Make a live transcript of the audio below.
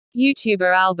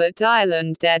YouTuber Albert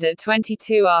Dyrlund dead at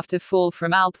 22 after fall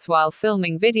from Alps while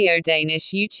filming video.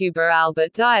 Danish YouTuber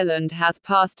Albert Dyrlund has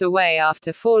passed away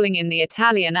after falling in the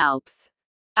Italian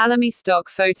Alps.Alamy Stock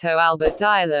Photo. Albert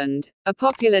Dyrlund, a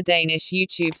popular Danish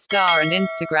YouTube star and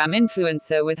Instagram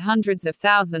influencer with hundreds of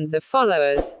thousands of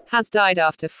followers, has died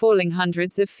after falling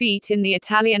hundreds of feet in the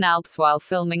Italian Alps while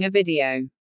filming a video.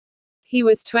 He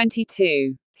was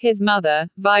 22. His mother,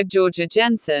 Vibe Georgia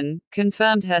Jensen,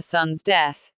 confirmed her son's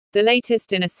death, the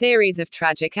latest in a series of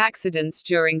tragic accidents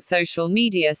during social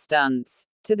media stunts,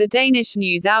 to the Danish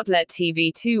news outlet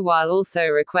TV2 while also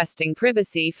requesting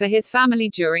privacy for his family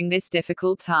during this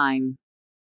difficult time.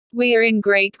 "We are in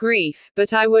great grief,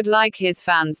 but I would like his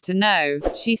fans to know,"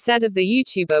 she said of the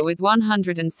YouTuber with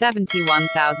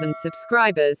 171,000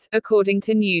 subscribers, according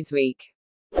to Newsweek.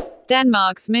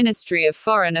 Denmark's Ministry of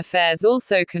Foreign Affairs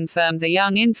also confirmed the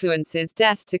young influencer's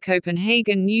death to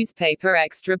Copenhagen newspaper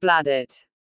Ekstra Bladet.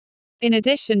 In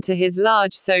addition to his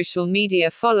large social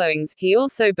media followings, he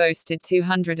also boasted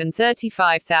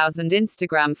 235,000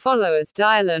 Instagram followers.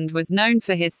 Dyrlund was known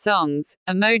for his songs,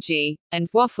 Emoji, and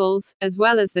Waffles, as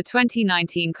well as the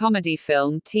 2019 comedy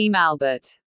film, Team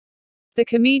Albert. The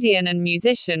comedian and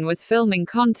musician was filming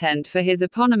content for his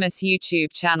eponymous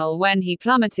YouTube channel when he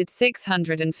plummeted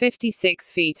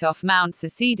 656 feet off Mount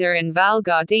Sisida in Val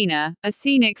Gardena, a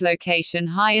scenic location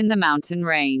high in the mountain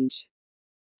range.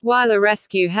 While a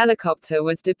rescue helicopter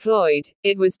was deployed,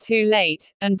 it was too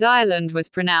late, and Dyrlund was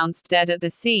pronounced dead at the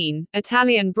scene,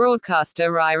 Italian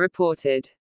broadcaster Rai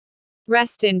reported.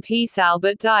 "Rest in peace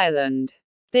Albert Dyrlund.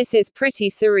 This is pretty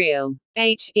surreal.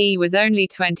 He was only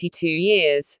 22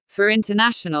 years. For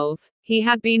internationals, he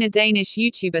had been a Danish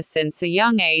YouTuber since a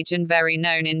young age and very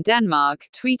known in Denmark,"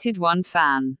 tweeted one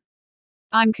fan.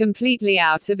 "I'm completely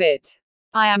out of it.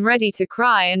 I am ready to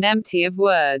cry and empty of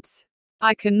words.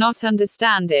 I cannot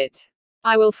understand it.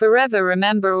 I will forever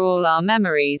remember all our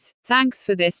memories. Thanks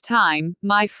for this time,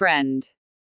 my friend.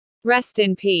 Rest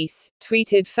in peace,"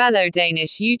 tweeted fellow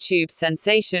Danish YouTube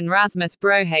sensation Rasmus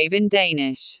Brohave in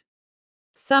Danish.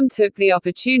 Some took the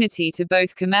opportunity to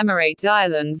both commemorate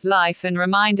Dyrlund's life and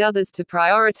remind others to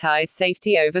prioritize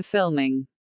safety over filming.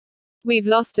 "We've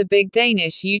lost a big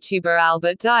Danish YouTuber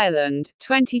Albert Dyrlund,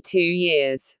 22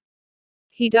 years.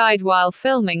 He died while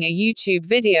filming a YouTube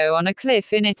video on a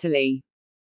cliff in Italy.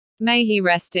 May he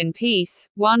rest in peace,"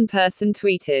 one person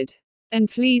tweeted. "And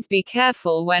please be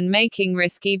careful when making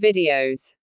risky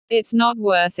videos. It's not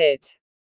worth it."